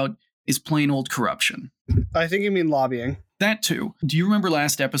talk about is plain old corruption. I think you mean lobbying. That too. Do you remember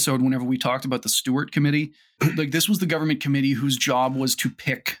last episode whenever we talked about the Stewart Committee? Like, this was the government committee whose job was to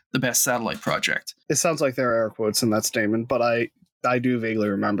pick the best satellite project. It sounds like there are air quotes in that statement, but I do vaguely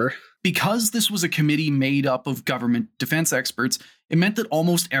remember. Because this was a committee made up of government defense experts, it meant that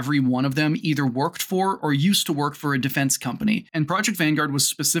almost every one of them either worked for or used to work for a defense company, and Project Vanguard was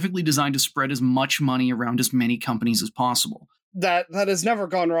specifically designed to spread as much money around as many companies as possible. that has never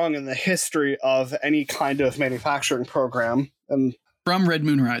gone wrong in the history of any kind of manufacturing program. And from Red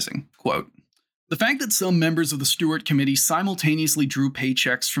Moon Rising, quote, "The fact that some members of the Stewart Committee simultaneously drew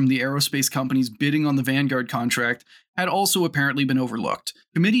paychecks from the aerospace companies bidding on the Vanguard contract had also apparently been overlooked.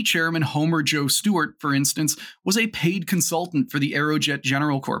 Committee Chairman Homer Joe Stewart, for instance, was a paid consultant for the Aerojet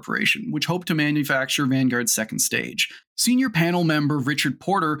General Corporation, which hoped to manufacture Vanguard's second stage. Senior panel member Richard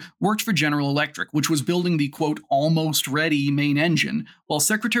Porter worked for General Electric, which was building the, quote, almost ready main engine, while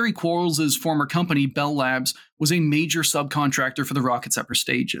Secretary Quarles' former company, Bell Labs, was a major subcontractor for the rocket's upper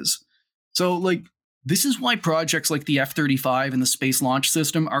stages." So, like, this is why projects like the F-35 and the Space Launch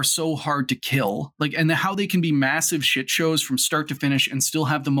System are so hard to kill. Like, and how they can be massive shit shows from start to finish and still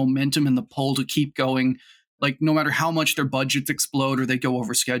have the momentum and the pull to keep going, like, no matter how much their budgets explode or they go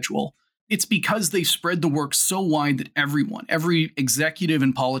over schedule. It's because they spread the work so wide that everyone, every executive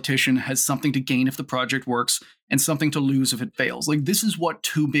and politician has something to gain if the project works and something to lose if it fails. Like, this is what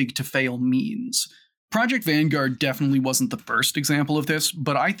too big to fail means. Project Vanguard definitely wasn't the first example of this,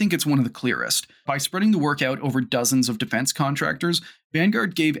 but I think it's one of the clearest. By spreading the work out over dozens of defense contractors,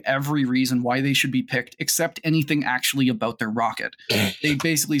 Vanguard gave every reason why they should be picked except anything actually about their rocket. They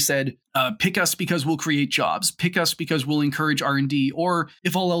basically said, pick us because we'll create jobs, pick us because we'll encourage R&D, or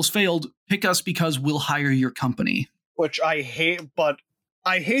if all else failed, pick us because we'll hire your company. Which I hate, but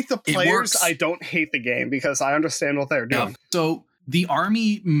I hate the players. I don't hate the game because I understand what they're doing. Yeah. So the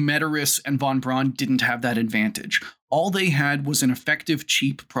Army, Metaris, and Von Braun didn't have that advantage. All they had was an effective,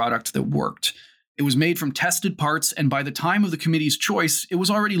 cheap product that worked. It was made from tested parts, and by the time of the committee's choice, it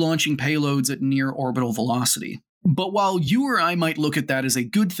was already launching payloads at near orbital velocity. But while you or I might look at that as a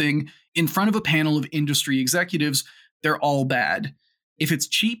good thing, in front of a panel of industry executives, they're all bad. If it's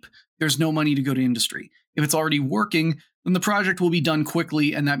cheap, there's no money to go to industry. If it's already working, then the project will be done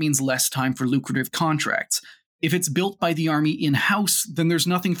quickly, and that means less time for lucrative contracts. If it's built by the Army in-house, then there's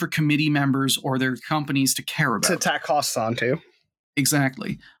nothing for committee members or their companies to care about. To tack costs onto.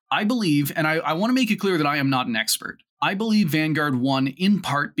 Exactly. I believe, and I want to make it clear that I am not an expert, I believe Vanguard won in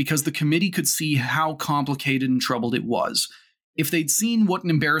part because the committee could see how complicated and troubled it was. If they'd seen what an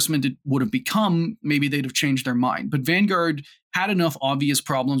embarrassment it would have become, maybe they'd have changed their mind. But Vanguard had enough obvious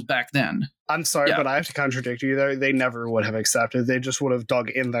problems back then. I'm sorry, but I have to contradict you there. They never would have accepted. They just would have dug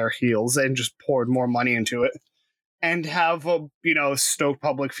in their heels and just poured more money into it. And have a, stoked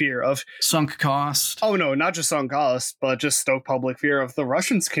public fear of sunk cost. Oh no, not just sunk cost, but just stoked public fear of the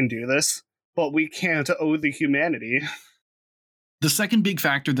Russians can do this, but we can't owe the humanity. The second big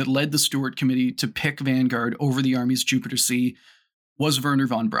factor that led the Stewart Committee to pick Vanguard over the Army's Jupiter C was Wernher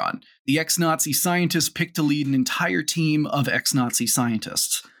von Braun. The ex-Nazi scientist picked to lead an entire team of ex-Nazi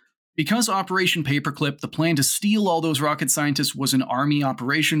scientists. Because Operation Paperclip, the plan to steal all those rocket scientists, was an Army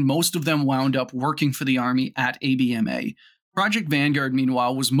operation, most of them wound up working for the Army at ABMA. Project Vanguard,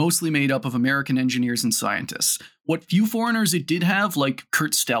 meanwhile, was mostly made up of American engineers and scientists. What few foreigners it did have, like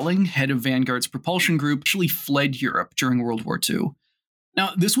Kurt Stelling, head of Vanguard's propulsion group, actually fled Europe during World War II.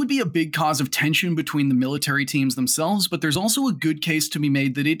 Now, this would be a big cause of tension between the military teams themselves, but there's also a good case to be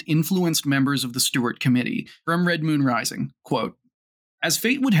made that it influenced members of the Stewart Committee. From Red Moon Rising, quote, "As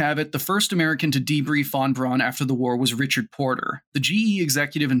fate would have it, the first American to debrief von Braun after the war was Richard Porter, the GE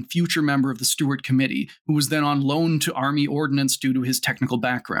executive and future member of the Stewart Committee, who was then on loan to Army Ordnance due to his technical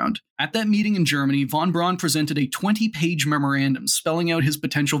background. At that meeting in Germany, von Braun presented a 20-page memorandum spelling out his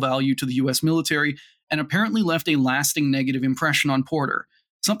potential value to the US military and apparently left a lasting negative impression on Porter.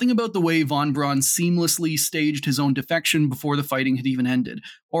 Something about the way von Braun seamlessly staged his own defection before the fighting had even ended,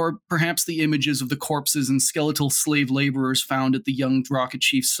 or perhaps the images of the corpses and skeletal slave laborers found at the young rocket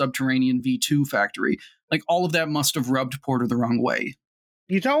chief's subterranean V2 factory. Like, all of that must have rubbed Porter the wrong way."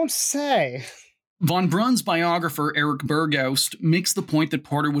 You don't say. Von Braun's biographer, Eric Berghaus, makes the point that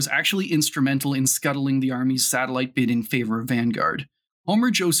Porter was actually instrumental in scuttling the Army's satellite bid in favor of Vanguard. Homer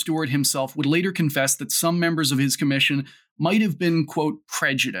Joe Stewart himself would later confess that some members of his commission might have been, quote,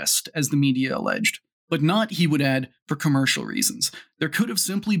 prejudiced, as the media alleged. But not, he would add, for commercial reasons. There could have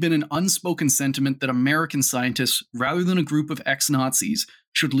simply been an unspoken sentiment that American scientists, rather than a group of ex-Nazis,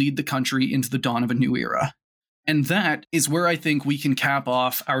 should lead the country into the dawn of a new era. And that is where I think we can cap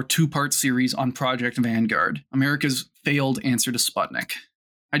off our two-part series on Project Vanguard, America's failed answer to Sputnik.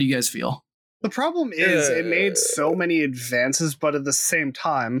 How do you guys feel? The problem is it made so many advances, but at the same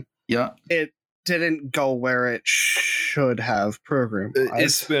time, it didn't go where it should have program-wise.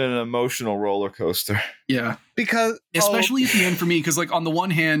 It's been an emotional roller coaster. Yeah. Because especially at the end for me, because like on the one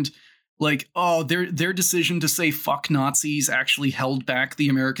hand, like, their decision to say fuck Nazis actually held back the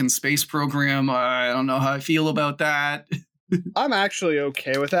American space program. I don't know how I feel about that. I'm actually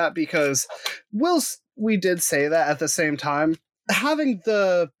okay with that because we did say that at the same time. Having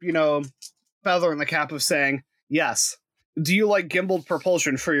the, feather in the cap of saying, yes, do you like gimbaled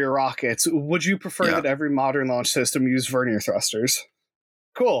propulsion for your rockets? Would you prefer that every modern launch system use vernier thrusters?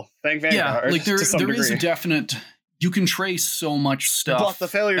 Cool. Thank Vanguard. Yeah, like there is a definite... You can trace so much stuff. But the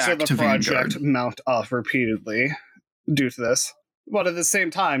failures of the project mount up repeatedly due to this. But at the same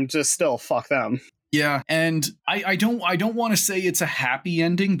time, just still fuck them. Yeah, and I don't want to say it's a happy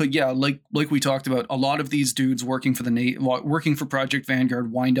ending, but yeah, like we talked about, a lot of these dudes working for Project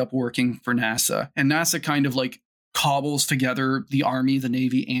Vanguard wind up working for NASA, and NASA kind of like cobbles together the Army, the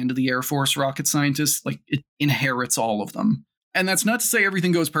Navy, and the Air Force rocket scientists. Like, it inherits all of them. And that's not to say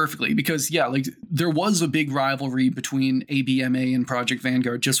everything goes perfectly, because yeah, like there was a big rivalry between ABMA and Project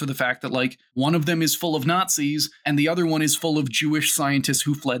Vanguard just for the fact that like one of them is full of Nazis and the other one is full of Jewish scientists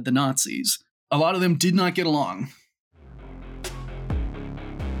who fled the Nazis. A lot of them did not get along.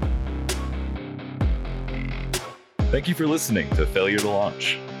 Thank you for listening to Failure to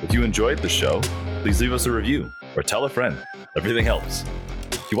Launch. If you enjoyed the show, please leave us a review or tell a friend. Everything helps.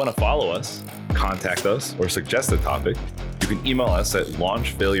 If you want to follow us, contact us, or suggest a topic, you can email us at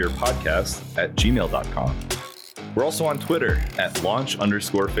launchfailurepodcast@gmail.com. We're also on Twitter at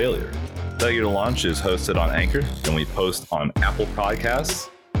launch_failure. Failure to Launch is hosted on Anchor, and we post on Apple Podcasts,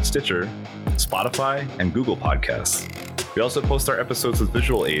 Stitcher, Spotify, and Google Podcasts. We also post our episodes with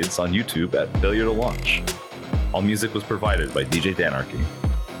visual aids on YouTube at Failure to Launch. All music was provided by DJ Danarchy.